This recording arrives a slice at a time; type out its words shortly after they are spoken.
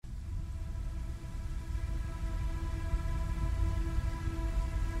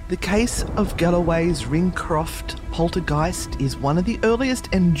The case of Galloway's Ringcroft Poltergeist is one of the earliest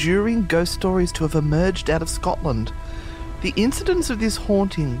enduring ghost stories to have emerged out of Scotland. The incidents of this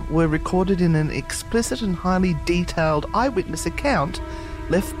haunting were recorded in an explicit and highly detailed eyewitness account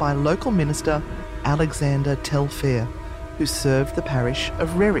left by local minister Alexander Telfair, who served the parish of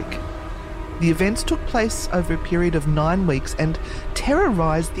Rerick. The events took place over a period of 9 weeks and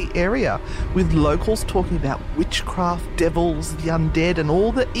terrorised the area, with locals talking about witchcraft, devils, the undead and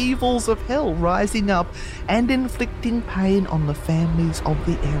all the evils of hell rising up and inflicting pain on the families of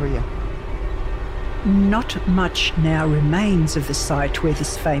the area. Not much now remains of the site where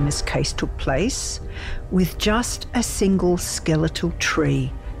this famous case took place, with just a single skeletal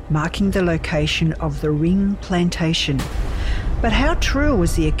tree marking the location of the Ring Plantation. But how true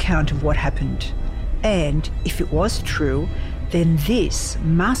was the account of what happened? And if it was true, then this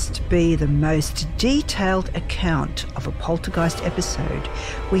must be the most detailed account of a poltergeist episode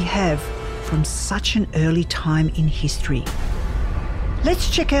we have from such an early time in history.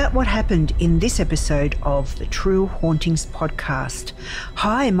 Let's check out what happened in this episode of the True Hauntings podcast.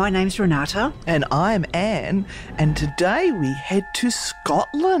 Hi, my name's Renata. And I'm Anne, and today we head to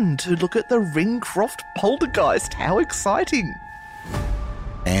Scotland to look at the Ringcroft Poltergeist. How exciting!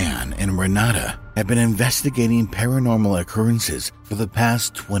 Anne and Renata have been investigating paranormal occurrences for the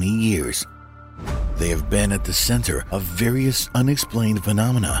past 20 years. They have been at the center of various unexplained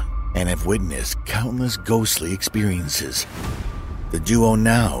phenomena and have witnessed countless ghostly experiences. The duo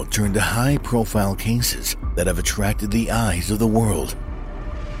now turn to high-profile cases that have attracted the eyes of the world.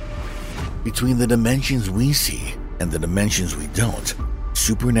 Between the dimensions we see and the dimensions we don't,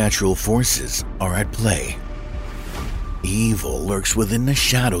 supernatural forces are at play. Evil lurks within the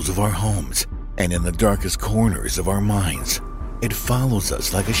shadows of our homes and in the darkest corners of our minds. It follows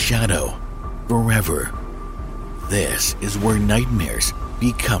us like a shadow, forever. This is where nightmares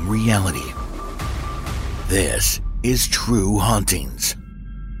become reality. This is True Hauntings.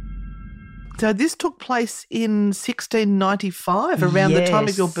 So this took place in 1695, around the time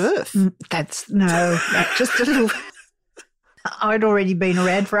of your birth. That's just a little... I'd already been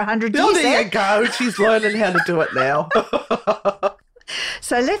around for 100 years. Oh, there you go. She's learning how to do it now.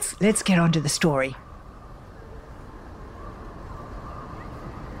 So let's get on to the story.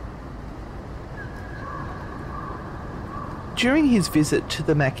 During his visit to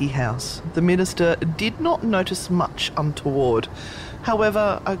the Mackey house, the minister did not notice much untoward.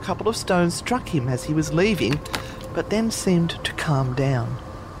 However, a couple of stones struck him as he was leaving, but then seemed to calm down.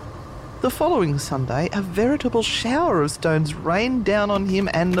 The following Sunday, a veritable shower of stones rained down on him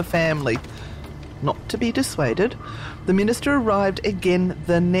and the family. Not to be dissuaded, the minister arrived again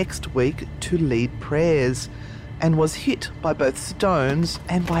the next week to lead prayers and was hit by both stones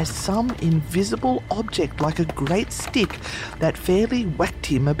and by some invisible object like a great stick that fairly whacked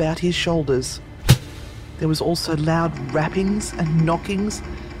him about his shoulders. There was also loud rappings and knockings,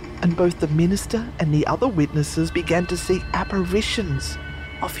 and both the minister and the other witnesses began to see apparitions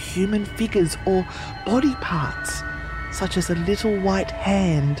of human figures or body parts, such as a little white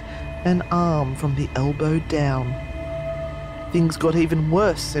hand and arm from the elbow down. Things got even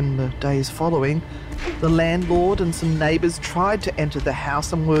worse in the days following. The landlord and some neighbours tried to enter the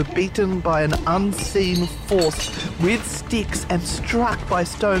house and were beaten by an unseen force with sticks and struck by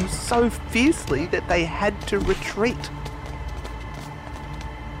stones so fiercely that they had to retreat.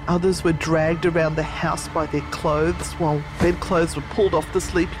 Others were dragged around the house by their clothes, while bedclothes were pulled off the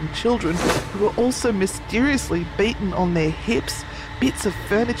sleeping children, who were also mysteriously beaten on their hips. Bits of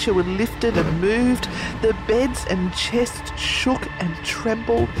furniture were lifted and moved, the beds and chests shook and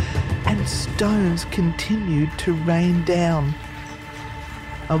trembled, and stones continued to rain down.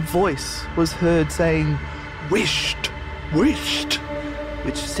 A voice was heard saying, "Wisht, wisht,"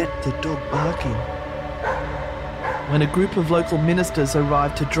 which set the dog barking. When a group of local ministers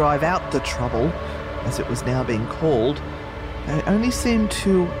arrived to drive out the trouble, as it was now being called, they only seemed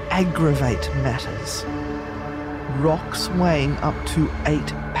to aggravate matters. Rocks weighing up to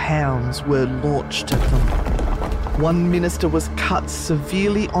 8 pounds were launched at them. One minister was cut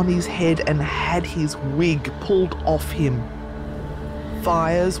severely on his head and had his wig pulled off him.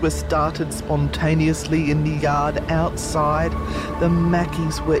 Fires were started spontaneously in the yard outside. The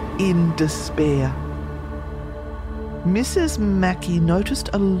Mackeys were in despair. Mrs. Mackey noticed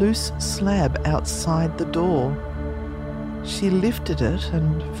a loose slab outside the door. She lifted it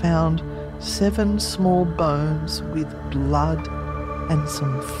and found 7 small bones with blood and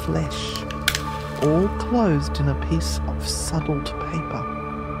some flesh, all closed in a piece of suddled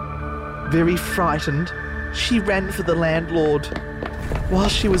paper. Very frightened, she ran for the landlord. While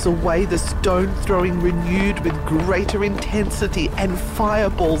she was away, the stone throwing renewed with greater intensity and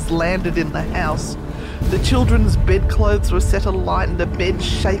fireballs landed in the house. The children's bedclothes were set alight and the bed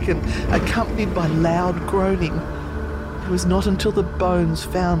shaken, accompanied by loud groaning. It was not until the bones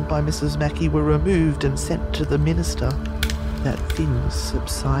found by Mrs. Mackey were removed and sent to the minister that things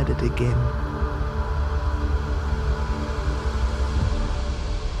subsided again.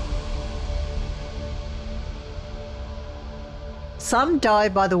 Some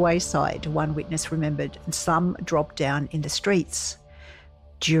died by the wayside, one witness remembered, and some dropped down in the streets.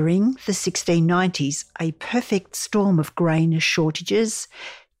 During the 1690s, a perfect storm of grain shortages,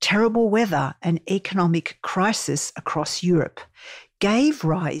 terrible weather and economic crisis across Europe gave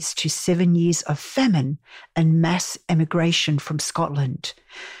rise to 7 years of famine and mass emigration from Scotland.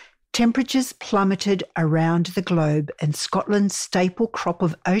 Temperatures plummeted around the globe and Scotland's staple crop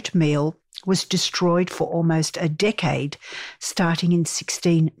of oatmeal was destroyed for almost a decade, starting in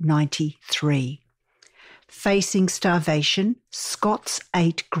 1693. Facing starvation, Scots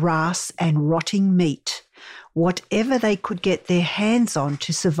ate grass and rotting meat, whatever they could get their hands on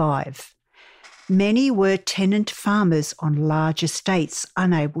to survive. Many were tenant farmers on large estates,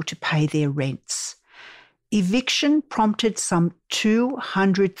 unable to pay their rents. Eviction prompted some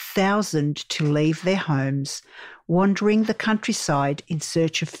 200,000 to leave their homes, wandering the countryside in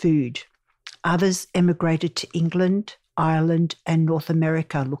search of food. Others emigrated to England, Ireland, and North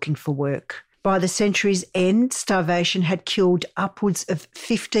America looking for work. By the century's end, starvation had killed upwards of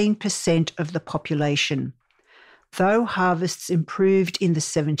 15% of the population. Though harvests improved in the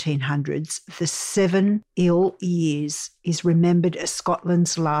 1700s, the 7 ill years is remembered as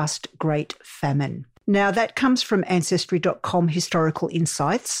Scotland's last great famine. Now, that comes from Ancestry.com Historical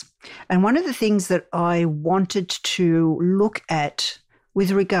Insights. And one of the things that I wanted to look at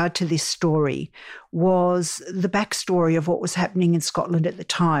with regard to this story was the backstory of what was happening in Scotland at the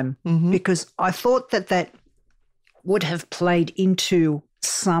time, because I thought that that would have played into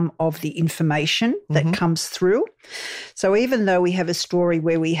some of the information that comes through. So even though we have a story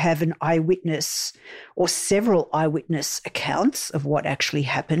where we have an eyewitness or several eyewitness accounts of what actually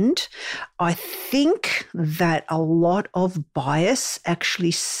happened, I think that a lot of bias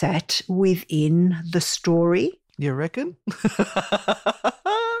actually sat within the story. You reckon?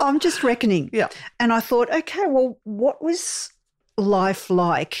 I'm just reckoning. Yeah. And I thought, okay, well, what was life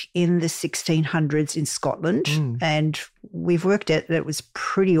like in the 1600s in Scotland? And we've worked out that it was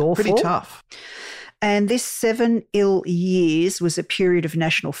pretty awful. Pretty tough. And this 7 ill years was a period of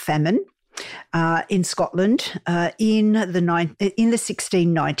national famine in Scotland in the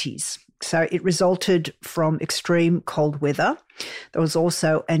 1690s. So it resulted from extreme cold weather. There was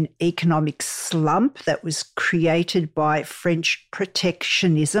also an economic slump that was created by French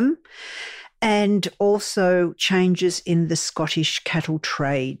protectionism and also changes in the Scottish cattle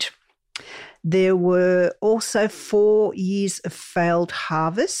trade. There were also 4 years of failed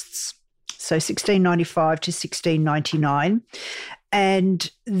harvests, so 1695 to 1699. And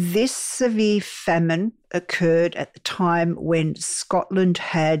this severe famine occurred at the time when Scotland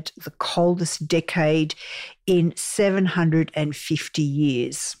had the coldest decade in 750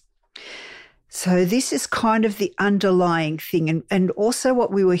 years. So this is kind of the underlying thing. And also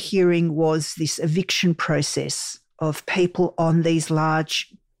what we were hearing was this eviction process of people on these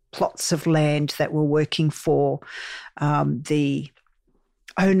large plots of land that were working for the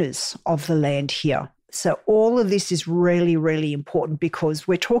owners of the land here. So all of this is really, really important because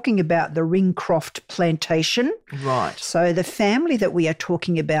we're talking about the Ringcroft plantation. Right. So the family that we are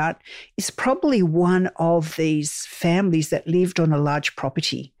talking about is probably one of these families that lived on a large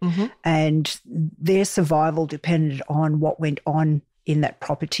property, and their survival depended on what went on in that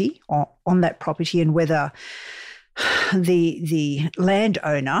property, on that property, and whether the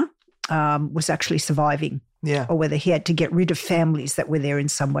landowner was actually surviving. Yeah. Or whether he had to get rid of families that were there in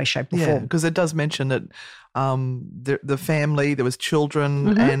some way, shape or form. Yeah, because it does mention that the family, there was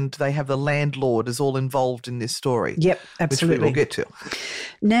children, and they have the landlord is all involved in this story. Yep, absolutely. Which we will get to.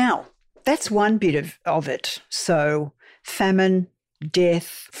 Now, that's one bit of it. So famine,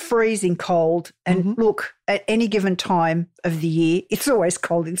 death, freezing cold, and look, at any given time of the year, it's always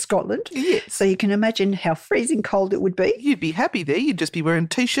cold in Scotland. Yes. So you can imagine how freezing cold it would be. You'd be happy there. You'd just be wearing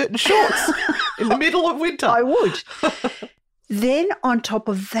T-shirt and shorts in the middle of winter. I would. Then on top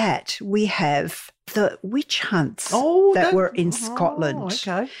of that, we have the witch hunts that were in Scotland. Oh,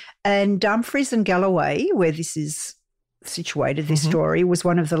 okay. And Dumfries and Galloway, where this is situated, this story, was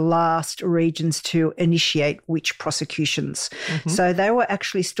one of the last regions to initiate witch prosecutions. So they were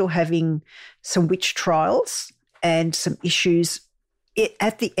actually still having some witch trials and some issues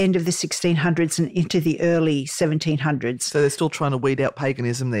at the end of the 1600s and into the early 1700s. So they're still trying to weed out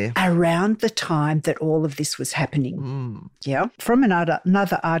paganism there. Around the time that all of this was happening. Yeah. From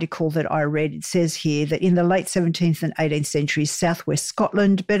another article that I read, it says here that in the late 17th and 18th centuries, southwest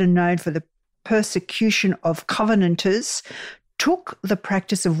Scotland, better known for the persecution of Covenanters, took the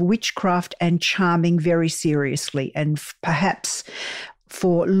practice of witchcraft and charming very seriously, and perhaps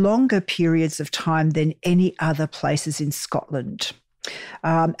for longer periods of time than any other places in Scotland.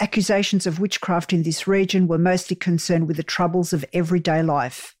 Accusations of witchcraft in this region were mostly concerned with the troubles of everyday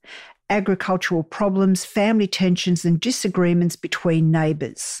life, agricultural problems, family tensions and disagreements between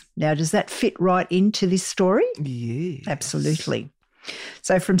neighbours. Now, does that fit right into this story? Yes. Absolutely.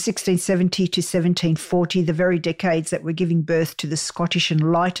 So from 1670 to 1740, the very decades that were giving birth to the Scottish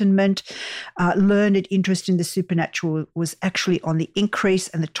Enlightenment, learned interest in the supernatural was actually on the increase,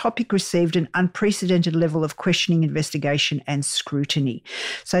 and the topic received an unprecedented level of questioning, investigation and scrutiny.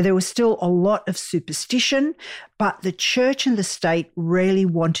 So there was still a lot of superstition, but the church and the state really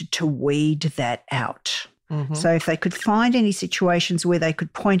wanted to weed that out. So if they could find any situations where they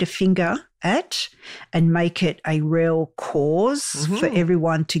could point a finger at and make it a real cause for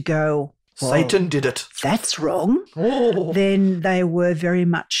everyone to go, Satan did it. That's wrong, then they were very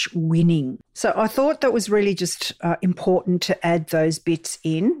much winning. So I thought that was really just important to add those bits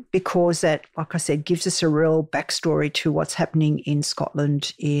in, because that, like I said, gives us a real backstory to what's happening in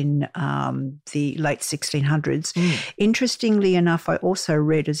Scotland in the late 1600s. Interestingly enough, I also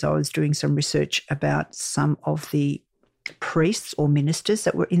read, as I was doing some research, about some of the priests or ministers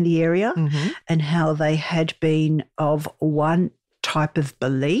that were in the area and how they had been of one type of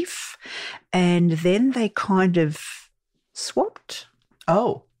belief, and then they kind of swapped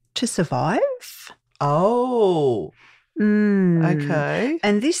to survive. Okay.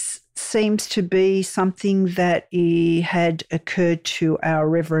 And this seems to be something that had occurred to our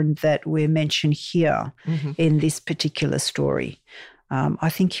Reverend that we're mentioned here in this particular story. I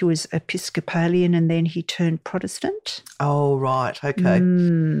think he was Episcopalian and then he turned Protestant. Oh, right. Okay.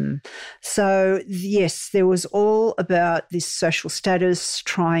 So, yes, there was all about this social status,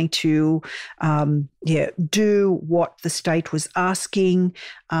 trying to do what the state was asking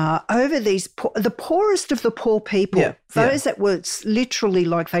over these the poorest of the poor people, those that were literally,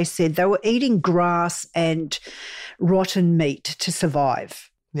 like they said, they were eating grass and rotten meat to survive.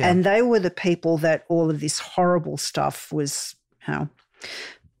 Yeah. And they were the people that all of this horrible stuff was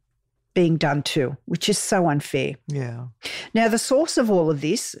being done to, which is so unfair. Yeah. Now, the source of all of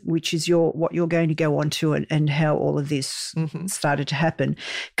this, which is what you're going to go on to and how all of this started to happen,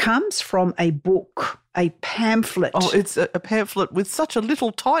 comes from a book, a pamphlet. Oh, it's a pamphlet with such a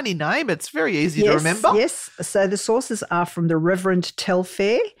little tiny name. It's very easy to remember. Yes. So the sources are from the Reverend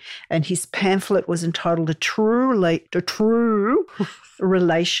Telfair, and his pamphlet was entitled A True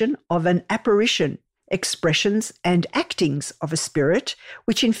Relation of an Apparition, Expressions and Actings of a Spirit,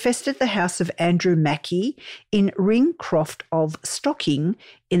 which infested the house of Andrew Mackey in Ringcroft of Stocking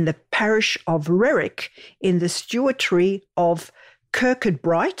in the parish of Rerrick in the stewartry of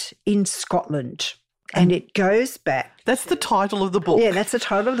Kirkcudbright in Scotland. And it goes back. That's the title of the book. Yeah, that's the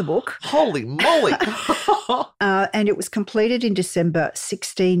title of the book. Holy moly. And it was completed in December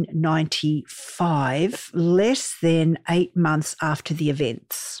 1695, less than 8 months after the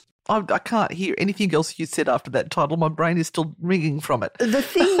events. I can't hear anything else you said after that title. My brain is still ringing from it. The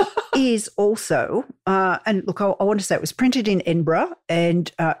thing is also, and look, I want to say it was printed in Edinburgh, and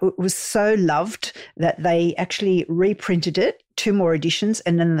it was so loved that they actually reprinted it, 2 more editions,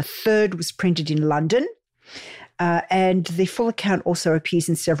 and then the third was printed in London. And the full account also appears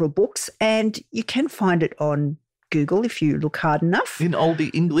in several books, and you can find it on Google if you look hard enough. In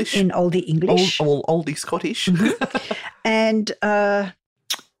Oldie English. Oldie Scottish. And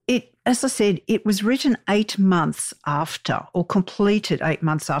as I said, it was written 8 months after, or completed 8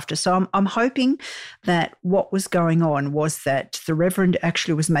 months after. So I'm hoping that what was going on was that the Reverend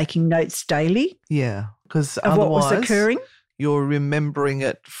actually was making notes daily. Yeah, because of what was occurring. You're remembering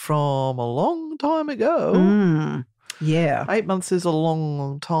it from a long time ago. Yeah. 8 months is a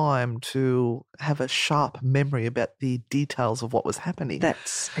long time to have a sharp memory about the details of what was happening.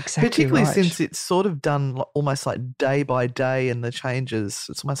 That's exactly Particularly right. since it's sort of done almost like day by day and the changes.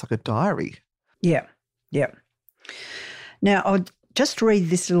 It's almost like a diary. Yeah. Now, I'll just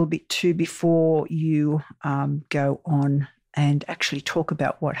read this a little bit too before you go on and actually talk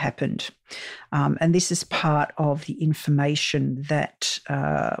about what happened. And this is part of the information that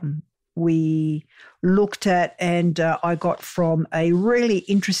we looked at, and I got from a really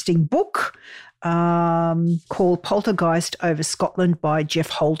interesting book called Poltergeist over Scotland by Jeff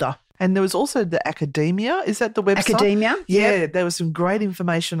Holder. And there was also the Academia. Is that the website? Academia. Yeah, Yep. there was some great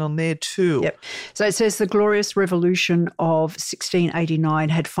information on there too. Yep. So it says the Glorious Revolution of 1689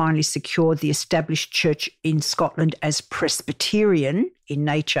 had finally secured the established church in Scotland as Presbyterian in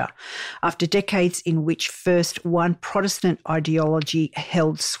nature. After decades in which first one Protestant ideology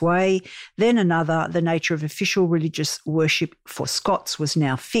held sway, then another, the nature of official religious worship for Scots was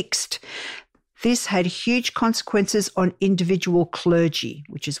now fixed. This had huge consequences on individual clergy,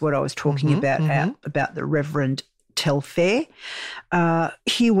 which is what I was talking about the Reverend Telfair.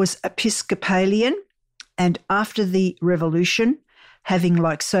 He was Episcopalian, and after the Revolution, having,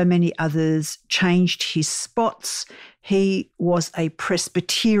 like so many others, changed his spots, he was a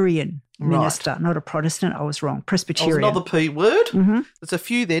Presbyterian minister, not a Protestant. I was wrong. Presbyterian. Oh, another P word. There's a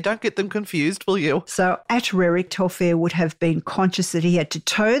few there. Don't get them confused, will you? So at Rerick, Telfair would have been conscious that he had to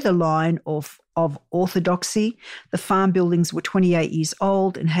toe the line of orthodoxy. The farm buildings were 28 years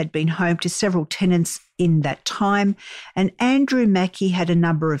old and had been home to several tenants in that time. And Andrew Mackie had a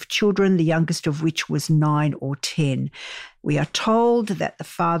number of children, the youngest of which was 9 or 10. We are told that the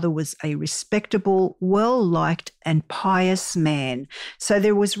father was a respectable, well-liked and pious man. So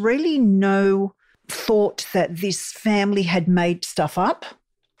there was really no thought that this family had made stuff up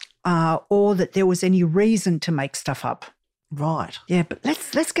or that there was any reason to make stuff up. Right. Yeah, but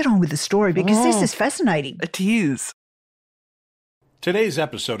let's get on with the story because this is fascinating. It is. Today's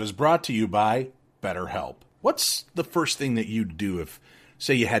episode is brought to you by BetterHelp. What's the first thing that you'd do if,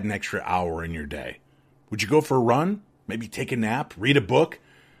 say, you had an extra hour in your day? Would you go for a run? Maybe take a nap, read a book,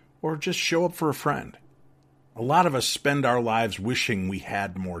 or just show up for a friend? A lot of us spend our lives wishing we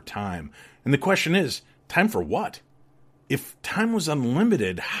had more time. And the question is, time for what? If time was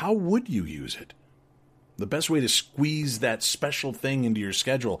unlimited, how would you use it? The best way to squeeze that special thing into your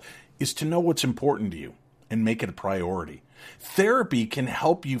schedule is to know what's important to you and make it a priority. Therapy can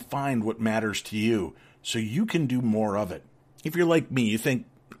help you find what matters to you so you can do more of it. If you're like me, you think,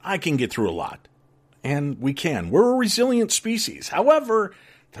 I can get through a lot. And we can. We're a resilient species. However,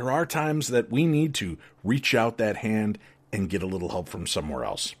 there are times that we need to reach out that hand and get a little help from somewhere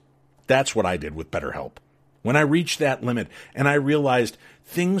else. That's what I did with BetterHelp. When I reached that limit and I realized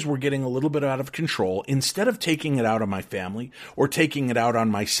things were getting a little bit out of control, instead of taking it out on my family or taking it out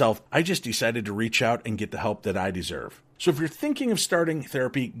on myself, I just decided to reach out and get the help that I deserve. So if you're thinking of starting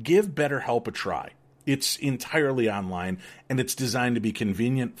therapy, give BetterHelp a try. It's entirely online and it's designed to be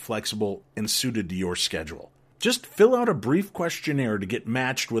convenient, flexible, and suited to your schedule. Just fill out a brief questionnaire to get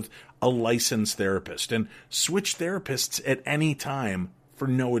matched with a licensed therapist and switch therapists at any time for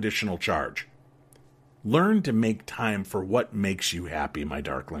no additional charge. Learn to make time for what makes you happy, my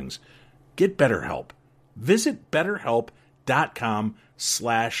darklings. Get BetterHelp. Visit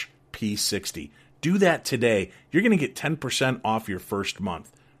BetterHelp.com/P60. Do that today. You're going to get 10% off your first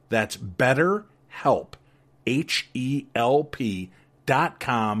month. That's BetterHelp,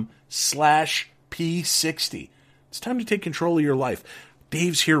 HELP.com/P60. It's time to take control of your life.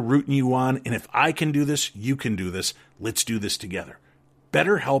 Dave's here rooting you on, and if I can do this, you can do this. Let's do this together.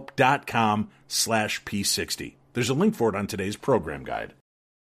 BetterHelp.com/P60. There's a link for it on today's program guide.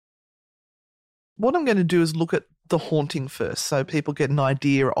 What I'm going to do is look at the haunting first so people get an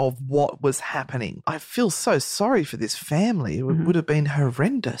idea of what was happening. I feel so sorry for this family. It would have been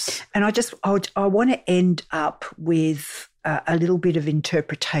horrendous. And I want to end up with a little bit of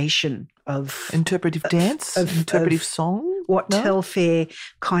interpretation of... Interpretive dance? Interpretive song? What Telfair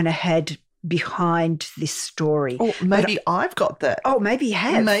kind of had behind this story. Oh, maybe I've got that. Oh, maybe you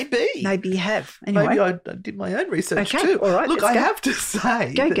have. Maybe you have. Anyway. Maybe I did my own research too. All right, look, I have to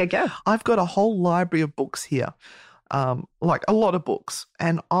say, go. I've got a whole library of books here, like a lot of books,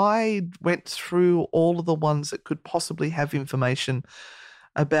 and I went through all of the ones that could possibly have information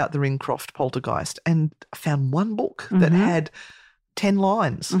about the Ringcroft Poltergeist, and I found one book that had 10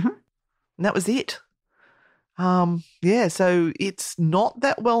 lines, and that was it. So it's not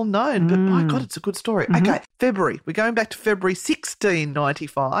that well known, but my God, it's a good story. Okay, February. We're going back to February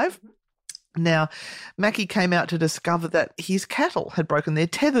 1695. Now, Mackie came out to discover that his cattle had broken their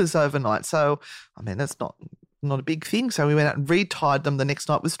tethers overnight. So, I mean, that's not a big thing. So we went out and retied them the next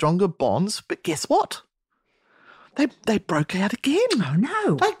night with stronger bonds. But guess what? They broke out again. Oh,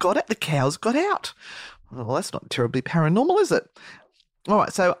 no. They got out. The cows got out. Well, that's not terribly paranormal, is it? All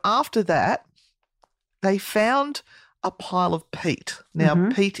right, so after that, they found a pile of peat. Now,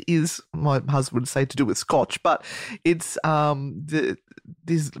 peat is, my husband would say, to do with scotch, but it's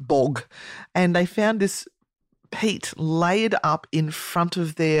this bog. And they found this peat laid up in front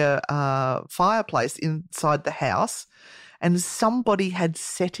of their fireplace inside the house, and somebody had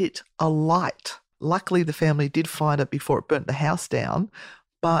set it alight. Luckily, the family did find it before it burnt the house down,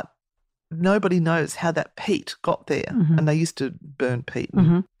 but nobody knows how that peat got there. And they used to burn peat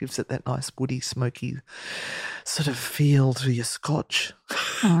and gives it that nice woody, smoky sort of feel to your scotch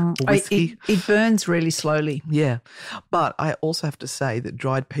or whiskey. It burns really slowly. Yeah. But I also have to say that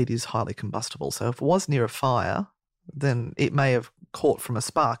dried peat is highly combustible. So if it was near a fire, then it may have caught from a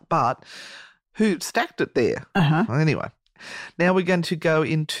spark. But who stacked it there? Anyway, now we're going to go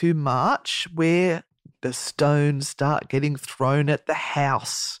into March, where the stones start getting thrown at the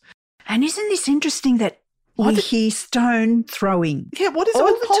house. And isn't this interesting that we hear stone throwing? Yeah, what is it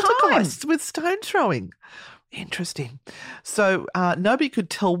all with the poltergeists time? with stone throwing? Interesting. So nobody could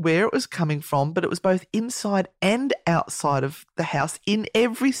tell where it was coming from, but it was both inside and outside of the house in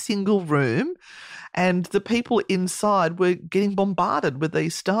every single room. And the people inside were getting bombarded with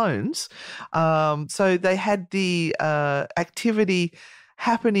these stones. So they had the activity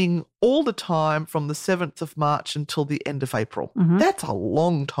happening all the time from the 7th of March until the end of April. That's a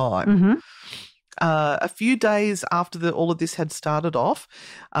long time. A few days after all of this had started off,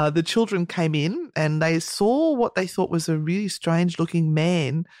 the children came in and they saw what they thought was a really strange-looking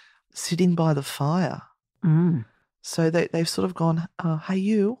man sitting by the fire. So they've sort of gone, hey,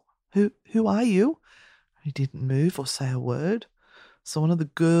 you, who are you? He didn't move or say a word. So one of the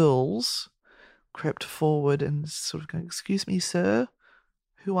girls crept forward and sort of going, excuse me, sir,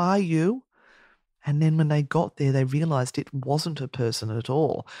 who are you? And then when they got there, they realised it wasn't a person at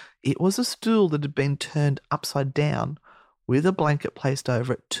all. It was a stool that had been turned upside down with a blanket placed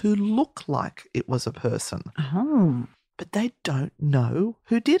over it to look like it was a person. But they don't know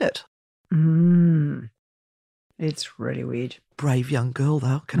who did it. It's really weird. Brave young girl,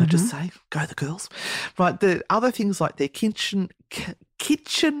 though, can I just say? Go the girls. Right, the other things like their kitchen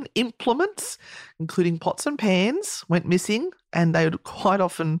implements, including pots and pans, went missing, and they would quite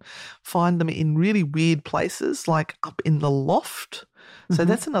often find them in really weird places, like up in the loft. So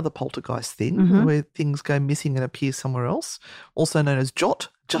that's another poltergeist thing, where things go missing and appear somewhere else, also known as jot,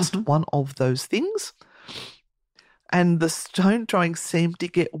 just one of those things. And the stone throwing seemed to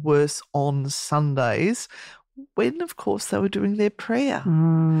get worse on Sundays, when, of course, they were doing their prayer.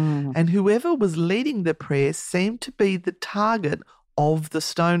 And whoever was leading the prayer seemed to be the target of the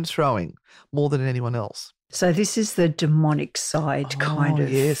stone throwing more than anyone else. So this is the demonic side, kind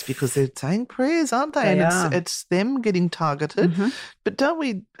of. Yes, because they're saying prayers, aren't they? They And are. it's them getting targeted. But have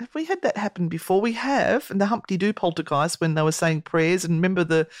we had that happen before? We have. And the Humpty Doo poltergeist, when they were saying prayers, and remember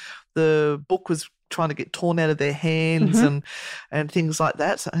the book was trying to get torn out of their hands and things like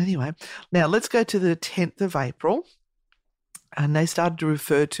that. So anyway, now let's go to the 10th of April, and they started to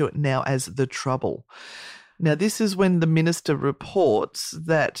refer to it now as the Trouble. Now, this is when the minister reports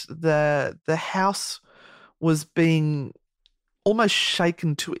that the house was being almost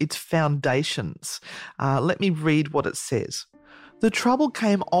shaken to its foundations. Let me read what it says. The trouble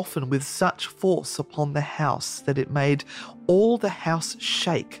came often with such force upon the house that it made all the house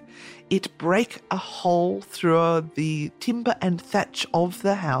shake. It brake a hole through the timber and thatch of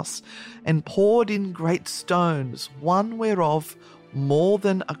the house, and poured in great stones, one whereof more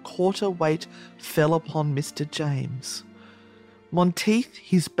than a quarter weight fell upon Mr. James. Monteith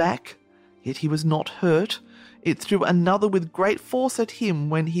his back, yet he was not hurt. It threw another with great force at him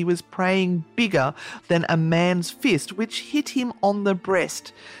when he was praying bigger than a man's fist, which hit him on the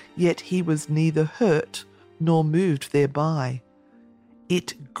breast, yet he was neither hurt nor moved thereby.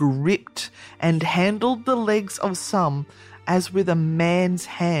 It gripped and handled the legs of some as with a man's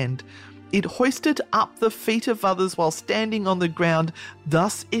hand. It hoisted up the feet of others while standing on the ground.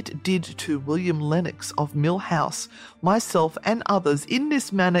 Thus it did to William Lennox of Mill House, myself and others. In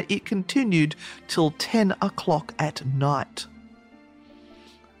this manner it continued till 10 o'clock at night.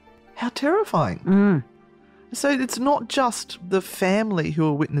 How terrifying. So it's not just the family who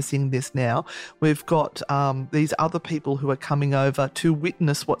are witnessing this now. We've got these other people who are coming over to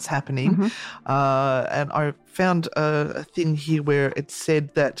witness what's happening. And I found a thing here where it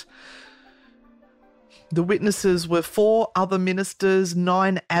said that the witnesses were 4 other ministers,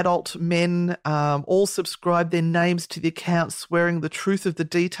 9 adult men, all subscribed their names to the account, swearing the truth of the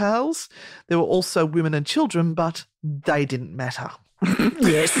details. There were also women and children, but they didn't matter.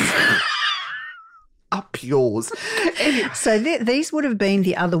 Yes. Up yours. Anyway. So these would have been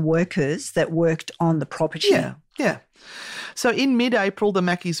the other workers that worked on the property. Yeah. So in mid-April, the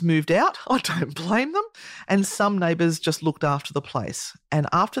Mackies moved out. I don't blame them. And some neighbours just looked after the place. And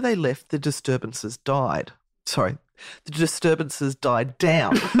after they left, the disturbances died. Sorry, the disturbances died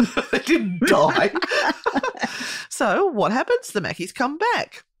down. They didn't die. So what happens? The Mackies come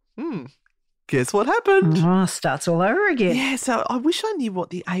back. Guess what happened? Starts all over again. Yeah, so I wish I knew what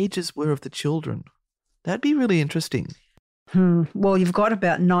the ages were of the children. That'd be really interesting. Well, you've got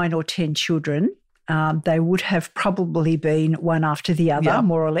about 9 or 10 children. They would have probably been one after the other,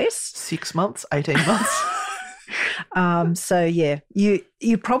 more or less. 6 months, 18 months. So, yeah,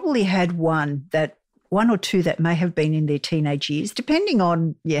 you probably had one or two that may have been in their teenage years, depending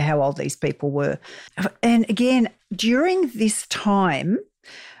on, how old these people were. And again, during this time,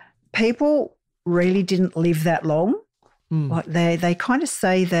 people really didn't live that long. Like they kind of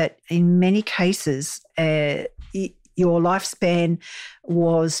say that in many cases, your lifespan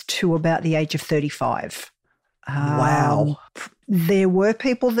was to about the age of 35. Wow. There were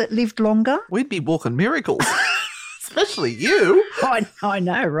people that lived longer. We'd be walking miracles, especially you. I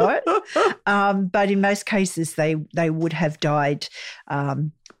know, right? But in most cases, they would have died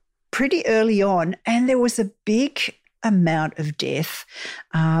pretty early on, and there was a big amount of death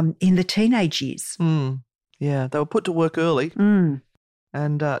in the teenage years. Yeah, they were put to work early.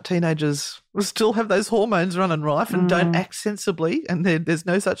 And teenagers will still have those hormones running rife and don't act sensibly, and there's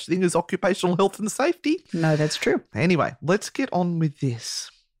no such thing as occupational health and safety. No, that's true. Anyway, let's get on with this.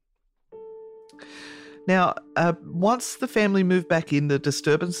 Now, once the family moved back in, the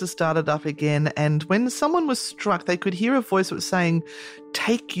disturbances started up again, and when someone was struck, they could hear a voice that was saying,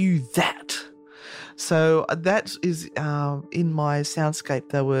 "Take you that." So that is in my soundscape,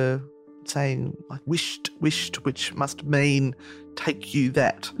 they were saying like wished, which must mean take you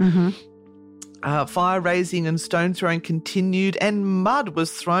that. Fire raising and stone throwing continued, and mud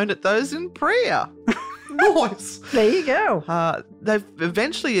was thrown at those in prayer. Nice. There you go. They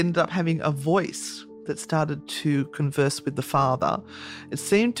eventually ended up having a voice that started to converse with the father. It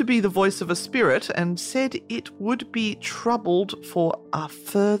seemed to be the voice of a spirit and said it would be troubled for a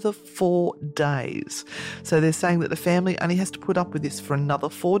further 4 days. So they're saying that the family only has to put up with this for another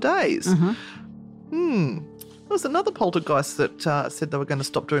 4 days. There was another poltergeist that said they were going to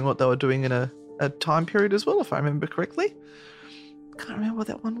stop doing what they were doing in a time period as well, if I remember correctly. Can't remember what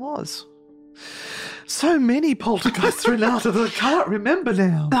that one was. So many poltergeists, Renata, that I can't remember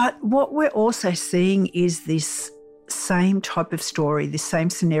now. But what we're also seeing is this same type of story, this same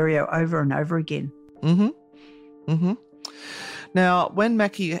scenario over and over again. Now, when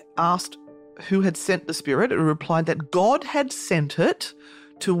Mackie asked who had sent the spirit, it replied that God had sent it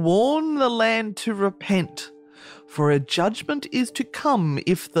to warn the land to repent. For a judgment is to come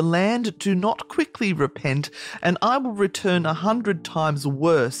if the land do not quickly repent, and I will return 100 times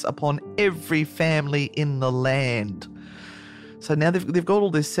worse upon every family in the land. So now they've got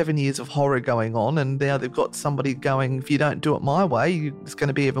all this 7 years of horror going on, and now they've got somebody going, if you don't do it my way, it's going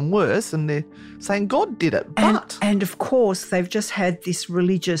to be even worse, and they're saying God did it. And of course, they've just had this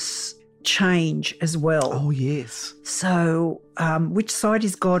religious change as well. Oh, yes. So which side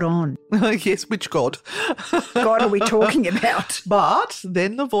is God on? Yes, which God? God are we talking about? But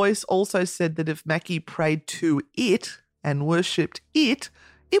then the voice also said that if Mackie prayed to it and worshipped it,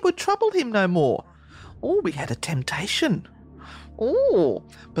 it would trouble him no more. Oh, we had a temptation. Oh,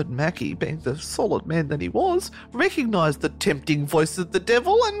 but Mackie, being the solid man that he was, recognised the tempting voice of the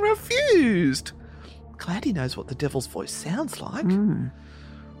devil and refused. Glad he knows what the devil's voice sounds like.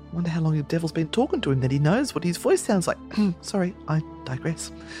 Wonder how long the devil's been talking to him that he knows what his voice sounds like. Sorry, I digress.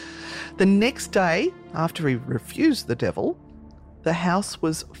 The next day, after he refused the devil, the house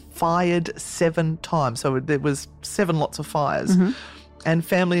was fired 7 times. So there was 7 lots of fires. And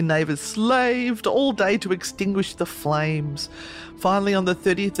family and neighbours slaved all day to extinguish the flames. Finally, on the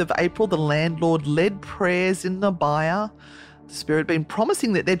 30th of April, the landlord led prayers in the byre. The spirit had been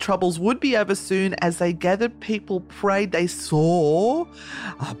promising that their troubles would be over soon. As they gathered, people prayed. They saw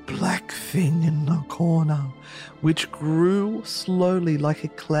a black thing in the corner, which grew slowly like a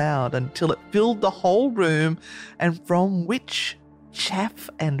cloud until it filled the whole room, and from which chaff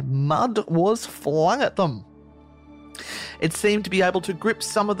and mud was flung at them. It seemed to be able to grip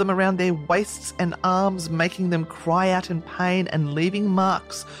some of them around their waists and arms, making them cry out in pain and leaving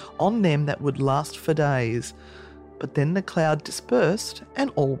marks on them that would last for days. But then the cloud dispersed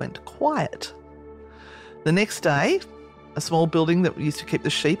and all went quiet. The next day, a small building that we used to keep the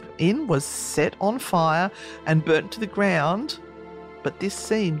sheep in was set on fire and burnt to the ground. But this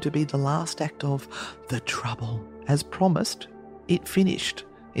seemed to be the last act of the trouble. As promised, it finished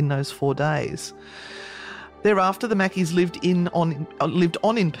in those 4 days. Thereafter, the Mackies lived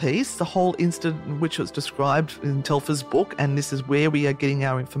on in peace. The whole incident, which was described in Telfer's book, and this is where we are getting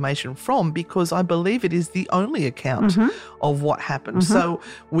our information from, because I believe it is the only account of what happened. So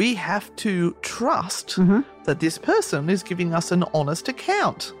we have to trust that this person is giving us an honest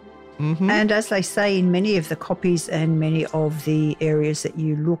account. And as they say in many of the copies and many of the areas that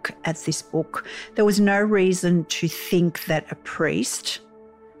you look at this book, there was no reason to think that a priest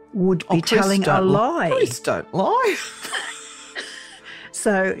would be telling a lie. Priests don't lie.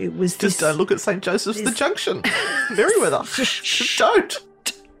 So it was Just don't look at St. Joseph's the Junction, Merriweather. Don't.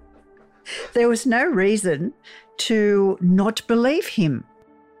 There was no reason to not believe him.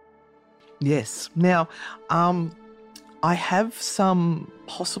 Yes. Now, I have some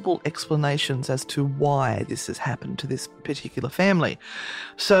possible explanations as to why this has happened to this particular family.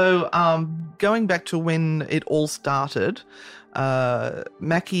 So, going back to when it all started,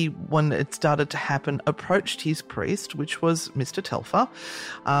 Mackie, when it started to happen, approached his priest, which was Mr. Telfer,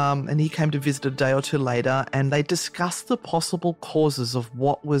 and he came to visit a day or two later, and they discussed the possible causes of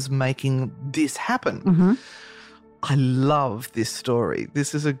what was making this happen. Mm-hmm. I love this story.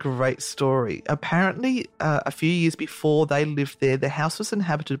 This is a great story. Apparently, a few years before they lived there, the house was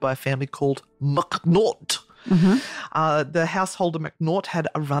inhabited by a family called McNaught. Mm-hmm. The householder McNaught had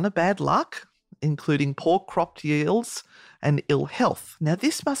a run of bad luck, including poor crop yields and ill health. Now,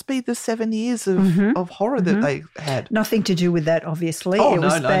 this must be the 7 years of horror that they had. Nothing to do with that, obviously. Oh, it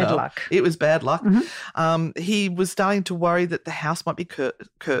was bad luck. It was bad luck. He was starting to worry that the house might be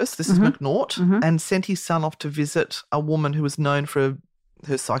cursed. This is McNaught, and sent his son off to visit a woman who was known for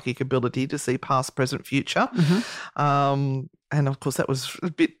her psychic ability to see past, present, future. And, of course, that was a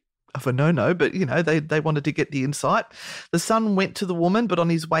bit of a no-no, but, you know, they wanted to get the insight. The son went to the woman, but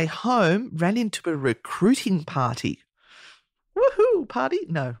on his way home ran into a recruiting party. Woohoo, party?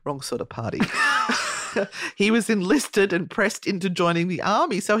 No, wrong sort of party. He was enlisted and pressed into joining the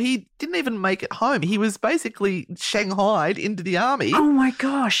army, so he didn't even make it home. He was basically shanghaied into the army. Oh, my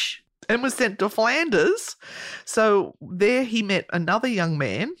gosh. And was sent to Flanders. So there he met another young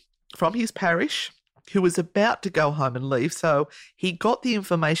man from his parish who was about to go home and leave. So he got the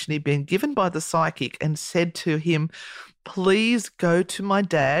information he'd been given by the psychic and said to him, please go to my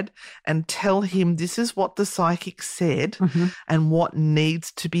dad and tell him this is what the psychic said and what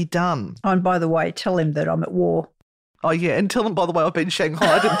needs to be done. Oh, and by the way, tell him that I'm at war. Oh, yeah, and tell him, by the way, I've been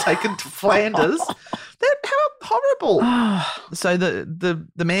shanghaied and taken to Flanders. How horrible. So the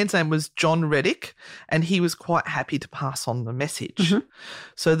man's name was John Reddick, and he was quite happy to pass on the message.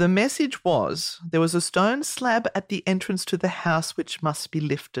 So the message was, there was a stone slab at the entrance to the house which must be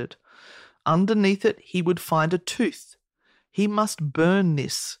lifted. Underneath it, he would find a tooth. He must burn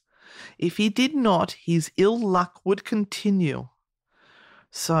this. If he did not, his ill luck would continue.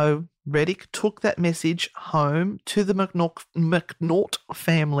 So Reddick took that message home to the McNaught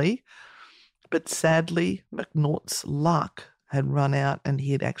family, but sadly, McNaught's luck had run out and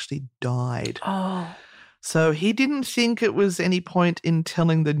he had actually died. Oh. So he didn't think it was any point in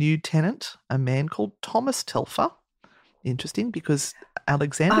telling the new tenant, a man called Thomas Telfer. Interesting, because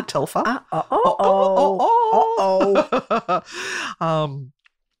Alexander Telfer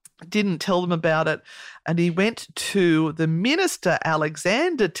didn't tell them about it, and he went to the minister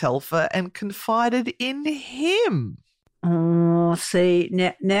Alexander Telfer and confided in him. Oh, see,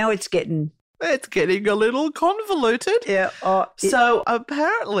 now it's getting a little convoluted. Yeah. So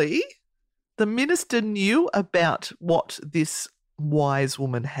apparently the minister knew about what this wise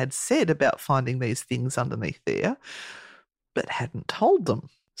woman had said about finding these things underneath there, but hadn't told them.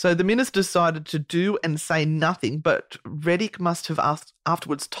 So the minister decided to do and say nothing, but Reddick must have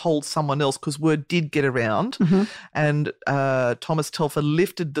afterwards told someone else, because word did get around, and Thomas Telfer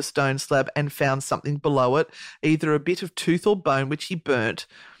lifted the stone slab and found something below it, either a bit of tooth or bone, which he burnt.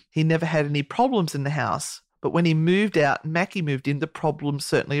 He never had any problems in the house. But when he moved out, Mackie moved in, the problem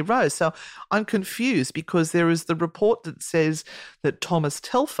certainly arose. So I'm confused, because there is the report that says that Thomas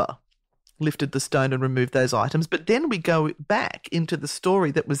Telfer lifted the stone and removed those items. But then we go back into the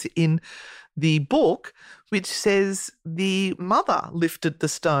story that was in the book, which says the mother lifted the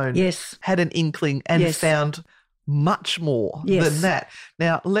stone, had an inkling and found much more than that.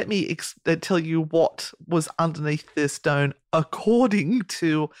 Now, let me tell you what was underneath the stone according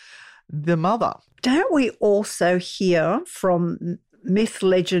to the mother. Don't we also hear from myth,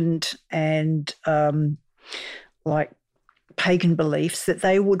 legend and like pagan beliefs that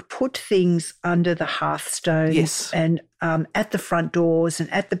they would put things under the hearthstones and at the front doors and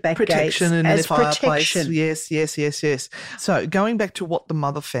at the back protection gates and as in the fireplace. protection. Yes. So going back to what the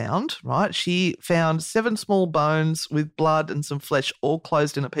mother found, right? She found 7 small bones with blood and some flesh, all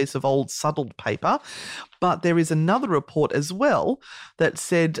closed in a piece of old saddled paper. But there is another report as well that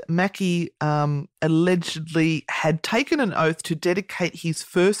said Mackie allegedly had taken an oath to dedicate his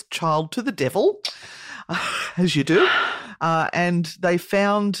first child to the devil, as you do. And they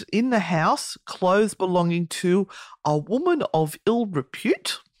found in the house clothes belonging to a woman of ill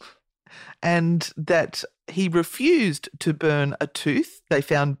repute, and that he refused to burn a tooth they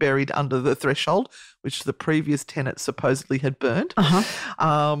found buried under the threshold, which the previous tenant supposedly had burned.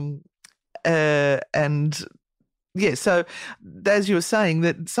 And Yeah, so as you were saying,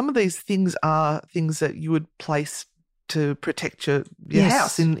 that some of these things are things that you would place to protect your Yes.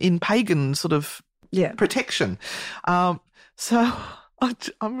 house in pagan sort of protection. So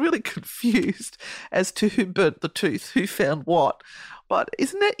I'm really confused as to who burnt the tooth, who found what. But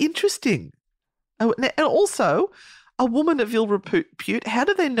isn't that interesting? And also, a woman of ill repute, how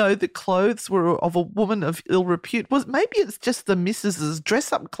do they know the clothes were of a woman of ill repute? Maybe it's just the missus's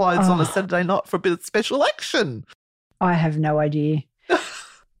dress-up clothes on a Saturday night for a bit of special action. I have no idea.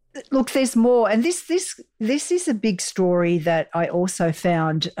 Look, there's more, and this is a big story that I also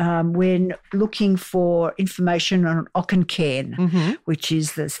found when looking for information on Auchencairn, which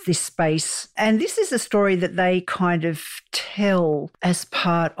is this space. And this is a story that they kind of tell as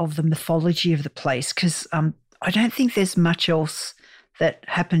part of the mythology of the place, because I don't think there's much else that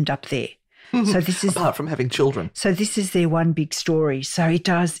happened up there. So this is apart from having children. So this is their one big story. So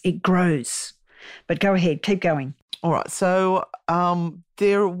it grows. But go ahead, keep going. All right. So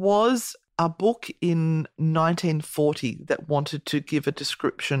there was a book in 1940 that wanted to give a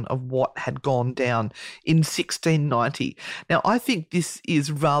description of what had gone down in 1690. Now, I think this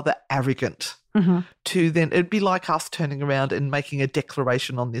is rather arrogant to then, it'd be like us turning around and making a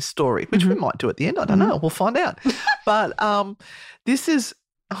declaration on this story, which we might do at the end. I don't know. We'll find out. But this is,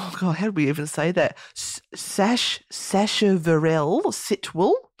 oh God, how do we even say that? Sacheverell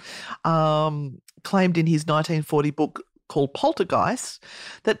Sitwell claimed in his 1940 book called Poltergeist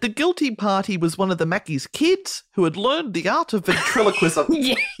that the guilty party was one of the Mackey's kids who had learned the art of ventriloquism.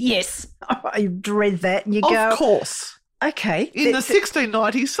 Yes. I read that and you go... Of course. Okay. In the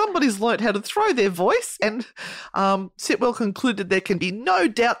 1690s, somebody's learnt how to throw their voice, and Sitwell concluded there can be no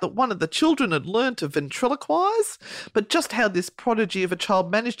doubt that one of the children had learned to ventriloquize, but just how this prodigy of a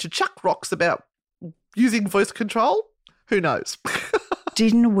child managed to chuck rocks about using voice control, who knows?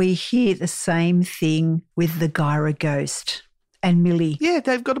 Didn't we hear the same thing with the Gyra ghost and Millie? Yeah,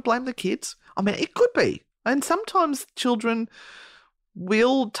 they've got to blame the kids. I mean, it could be. And sometimes children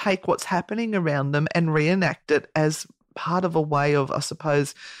will take what's happening around them and reenact it as part of a way of, I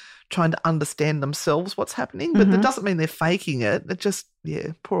suppose, trying to understand themselves what's happening. But that doesn't mean they're faking it. It just,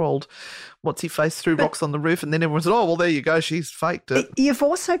 poor old what's-he-face threw rocks on the roof, and then everyone said, oh, well, there you go, she's faked it. You've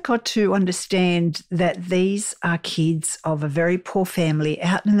also got to understand that these are kids of a very poor family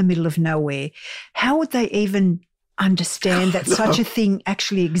out in the middle of nowhere. How would they even understand that such a thing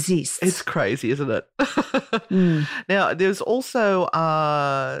actually exists? It's crazy, isn't it? Now, there's also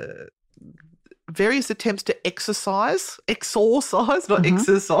various attempts to exorcise, not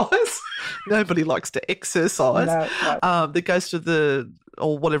exercise. Nobody likes to exercise. No. The ghost of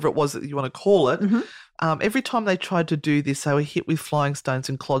or whatever it was that you want to call it. Every time they tried to do this, they were hit with flying stones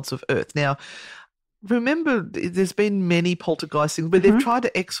and clods of earth. Now, remember, there's been many poltergeist things where they've tried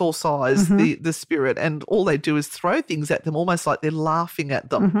to exorcise the spirit, and all they do is throw things at them, almost like they're laughing at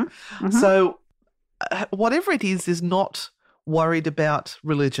them. So whatever it is not worried about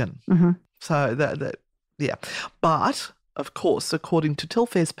religion. So yeah. But, of course, according to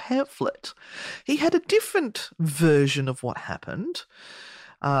Telfair's pamphlet, he had a different version of what happened.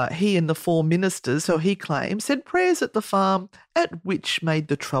 He and the 4 ministers, so he claims, said prayers at the farm, at which made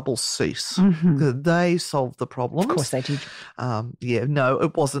the trouble cease. They solved the problems. Of course they did. No,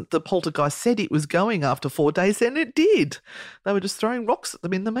 it wasn't. The poltergeist said it was going after 4 days, and it did. They were just throwing rocks at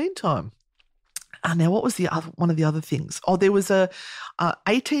them in the meantime. Now, what was one of the other things? Oh, there was a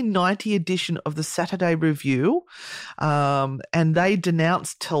 1890 edition of the Saturday Review, and they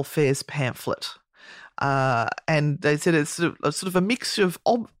denounced Telfair's pamphlet. And they said it's sort of a mixture of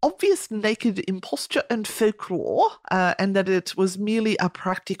obvious naked imposture and folklore, and that it was merely a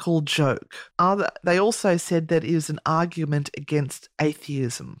practical joke. They also said that it was an argument against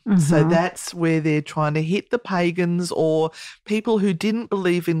atheism. So that's where they're trying to hit the pagans or people who didn't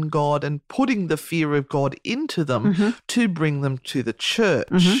believe in God and putting the fear of God into them to bring them to the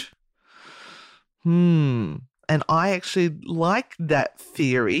church. And I actually like that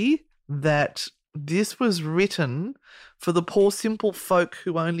theory that this was written for the poor simple folk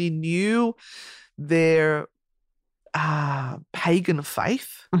who only knew their pagan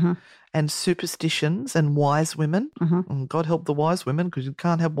faith and superstitions and wise women. And God help the wise women, because you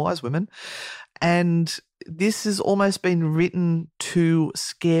can't have wise women. And this has almost been written to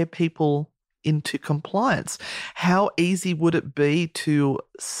scare people into compliance. How easy would it be to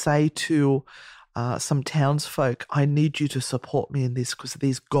say to some townsfolk, I need you to support me in this because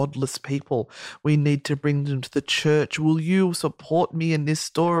these godless people, we need to bring them to the church. Will you support me in this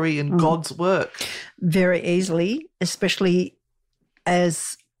story and God's work? Very easily, especially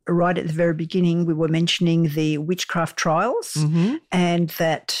as right at the very beginning, we were mentioning the witchcraft trials, and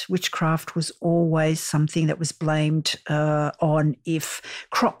that witchcraft was always something that was blamed on if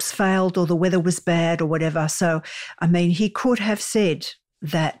crops failed or the weather was bad or whatever. So, I mean, he could have said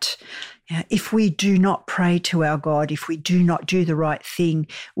that if we do not pray to our God, if we do not do the right thing,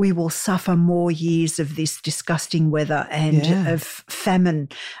 we will suffer more years of this disgusting weather and of famine.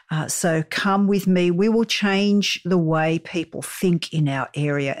 So come with me. We will change the way people think in our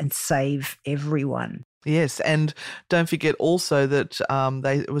area and save everyone. Yes, and don't forget also that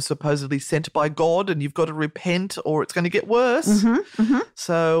they were supposedly sent by God and you've got to repent or it's going to get worse.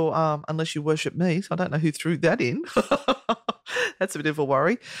 So unless you worship me, so I don't know who threw that in. That's a bit of a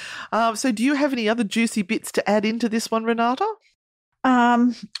worry. So do you have any other juicy bits to add into this one, Renata?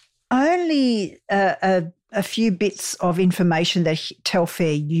 Only a few bits of information that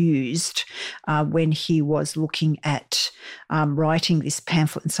Telfair used when he was looking at writing this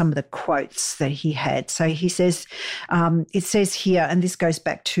pamphlet and some of the quotes that he had. So he says, it says here, and this goes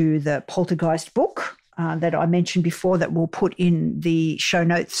back to the Poltergeist book that I mentioned before that we'll put in the show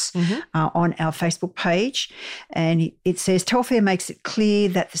notes on our Facebook page. And it says, Telfair makes it clear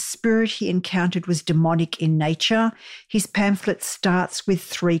that the spirit he encountered was demonic in nature. His pamphlet starts with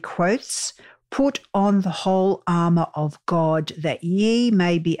 3 quotes. Put on the whole armour of God, that ye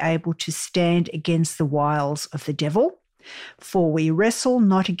may be able to stand against the wiles of the devil. For we wrestle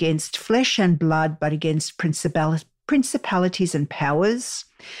not against flesh and blood, but against principalities and powers.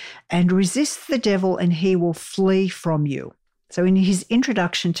 And resist the devil, and he will flee from you. So in his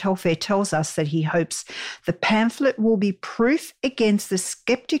introduction, Telfair tells us that he hopes the pamphlet will be proof against the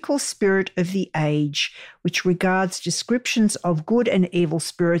sceptical spirit of the age, which regards descriptions of good and evil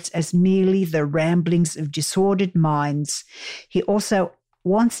spirits as merely the ramblings of disordered minds. He also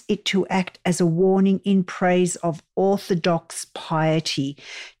wants it to act as a warning in praise of orthodox piety,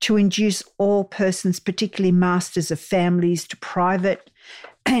 to induce all persons, particularly masters of families, to private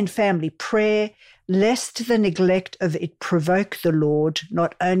and family prayer, lest the neglect of it provoke the Lord,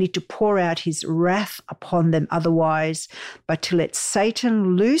 not only to pour out his wrath upon them otherwise, but to let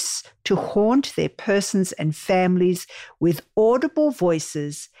Satan loose to haunt their persons and families with audible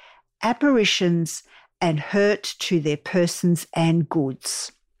voices, apparitions, and hurt to their persons and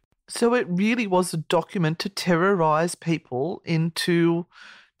goods. So it really was a document to terrorise people into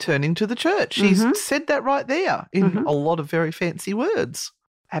turning to the church. He's said that right there in a lot of very fancy words.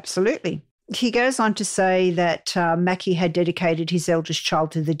 Absolutely. He goes on to say that Mackie had dedicated his eldest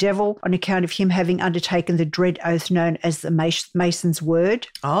child to the devil on account of him having undertaken the dread oath known as the Mason's Word.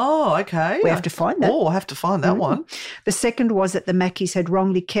 Oh, okay. We have to find that. Oh, I have to find that one. The second was that the Mackies had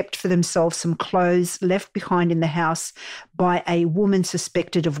wrongly kept for themselves some clothes left behind in the house by a woman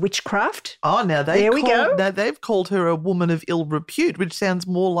suspected of witchcraft. Oh, now they've called her a woman of ill repute, which sounds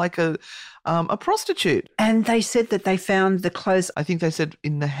more like a prostitute. And they said that they found the clothes. I think they said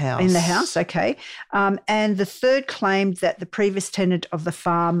in the house. In the house, okay. And the third claimed that the previous tenant of the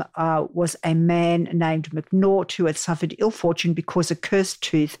farm was a man named McNaught who had suffered ill fortune because a cursed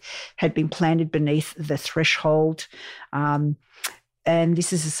tooth had been planted beneath the threshold. And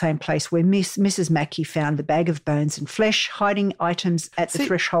this is the same place where Mrs. Mackie found the bag of bones and flesh. Hiding items at the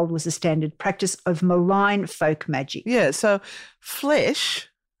threshold was a standard practice of malign folk magic. Yeah, so flesh.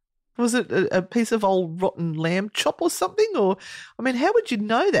 Was it a piece of old rotten lamb chop or something? Or, I mean, how would you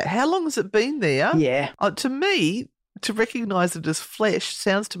know that? How long has it been there? Yeah. To me, to recognise it as flesh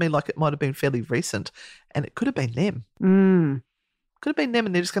sounds to me like it might have been fairly recent, and it could have been them. Could have been them,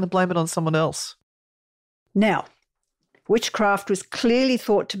 and they're just going to blame it on someone else. Now, witchcraft was clearly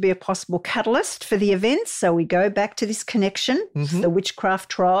thought to be a possible catalyst for the events, so we go back to this connection, the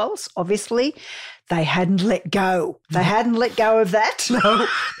witchcraft trials, obviously. They hadn't let go. They hadn't let go of that. No,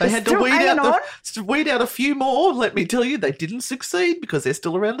 they had to weed out a few more. Let me tell you, they didn't succeed because they're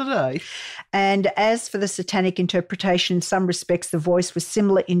still around today. And as for the satanic interpretation, in some respects, the voice was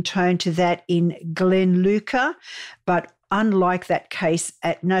similar in tone to that in Glenluca, but unlike that case,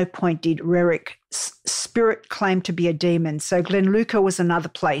 at no point did Reric's spirit claim to be a demon. So Glenluca was another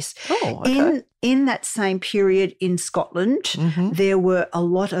place. Oh, okay. In that same period in Scotland, there were a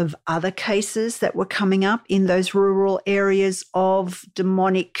lot of other cases that were coming up in those rural areas of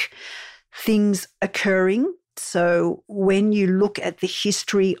demonic things occurring. So when you look at the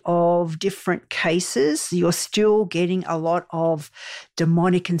history of different cases, you're still getting a lot of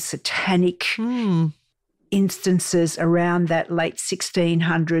demonic and satanic instances around that late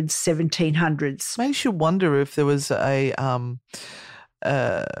 1600s, 1700s. Makes you wonder if there was a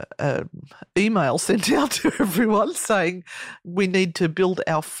email sent out to everyone saying we need to build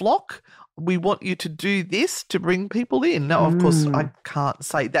our flock we want you to do this to bring people in. Now, of course, I can't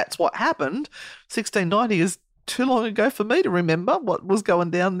say that's what happened. 1690 is too long ago for me to remember what was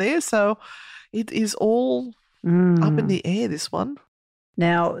going down there. So it is all up in the air, this one.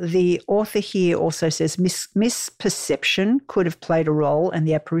 Now, the author here also says misperception could have played a role, and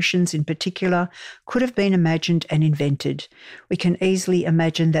the apparitions in particular could have been imagined and invented. We can easily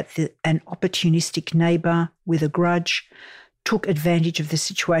imagine that an opportunistic neighbour with a grudge took advantage of the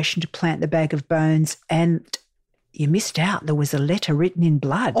situation to plant the bag of bones, and you missed out. There was a letter written in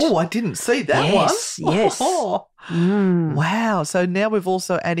blood. Oh, I didn't see that one. Yes. Wow. So now we're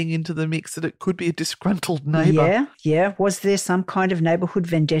also adding into the mix that it could be a disgruntled neighbour. Yeah. Was there some kind of neighbourhood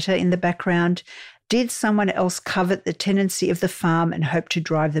vendetta in the background? Did someone else covet the tenancy of the farm and hope to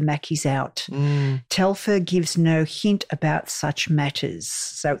drive the Mackies out? Telfer gives no hint about such matters.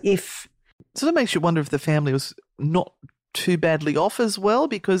 So that makes you wonder if the family was not too badly off as well,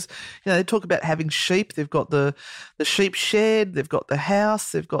 because they talk about having sheep. They've got the sheep shed, they've got the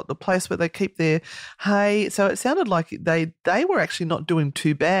house, they've got the place where they keep their hay. So it sounded like they were actually not doing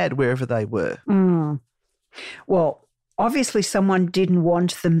too bad wherever they were. Well, obviously someone didn't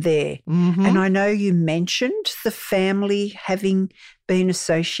want them there. And I know you mentioned the family having been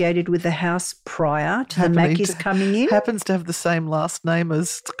associated with the house prior to the Mackies coming in. Happens to have the same last name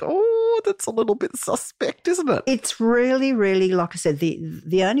as, that's a little bit suspect, isn't it? It's really, really, like I said,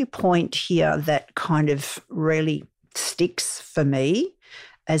 the only point here that kind of really sticks for me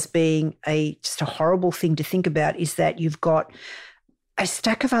as being just a horrible thing to think about is that you've got a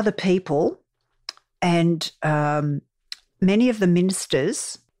stack of other people and many of the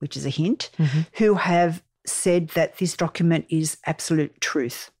ministers, which is a hint, who have said that this document is absolute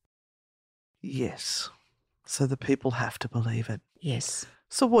truth. Yes. So the people have to believe it. Yes.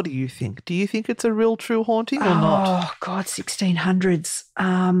 So what do you think? Do you think it's a real true haunting or not? Oh, God, 1600s.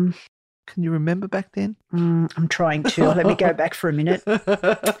 Can you remember back then? I'm trying to. Let me go back for a minute.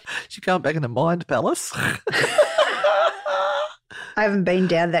 She can't back in the mind palace. I haven't been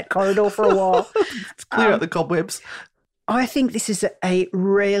down that corridor for a while. Let's clear out the cobwebs. I think this is a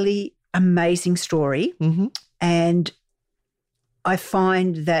really amazing story, and I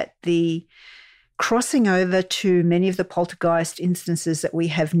find that the crossing over to many of the poltergeist instances that we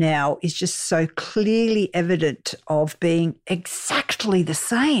have now is just so clearly evident of being exactly the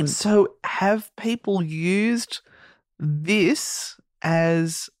same. So have people used this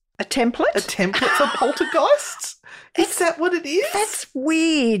as a template? A template for poltergeists? Is that what it is? That's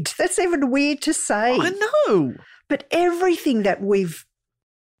weird. That's even weird to say. I know. But everything that we've...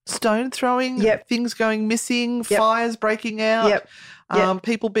 Stone throwing, things going missing, fires breaking out,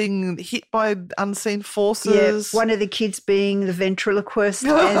 people being hit by unseen forces. One of the kids being the ventriloquist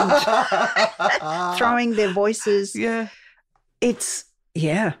and throwing their voices. Yeah.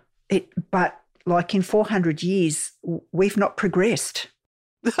 But like in 400 years, we've not progressed.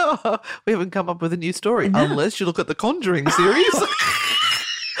 We haven't come up with a new story, unless you look at the Conjuring series.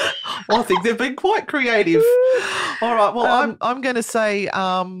 Well, I think they've been quite creative. All right. Well, I'm going to say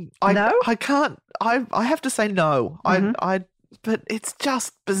no? I can't. I have to say no. But it's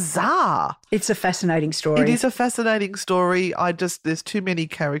just bizarre. It's a fascinating story. It is a fascinating story. There's too many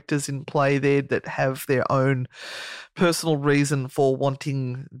characters in play there that have their own personal reason for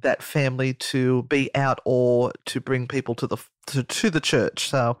wanting that family to be out or to bring people to the church.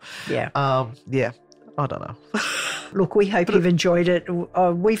 So I don't know. Look, we hope you've enjoyed it.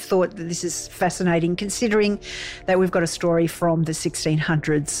 We've thought that this is fascinating, considering that we've got a story from the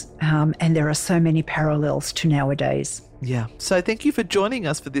 1600s and there are so many parallels to nowadays. Yeah. So thank you for joining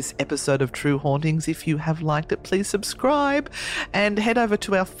us for this episode of True Hauntings. If you have liked it, please subscribe and head over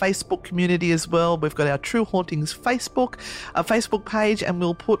to our Facebook community as well. We've got our True Hauntings Facebook page, and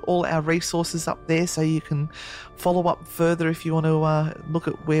we'll put all our resources up there so you can follow up further if you want to look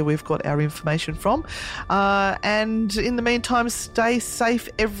at where we've got our information from. And in the meantime, stay safe,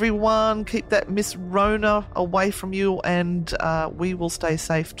 everyone. Keep that Miss Rona away from you, and we will stay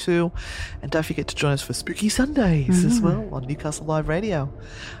safe too. And don't forget to join us for Spooky Sundays as well on Newcastle Live Radio.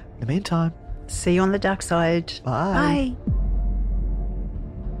 In the meantime, see you on the dark side. Bye. Bye.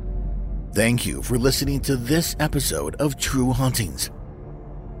 Thank you for listening to this episode of True Hauntings.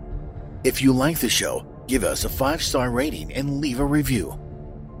 If you like the show, give us a 5-star rating and leave a review.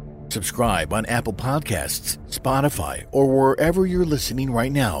 Subscribe on Apple Podcasts, Spotify, or wherever you're listening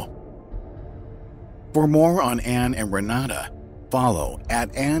right now. For more on Anne and Renata, follow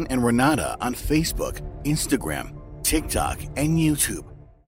 @Anne and Renata on Facebook, Instagram, TikTok, and YouTube.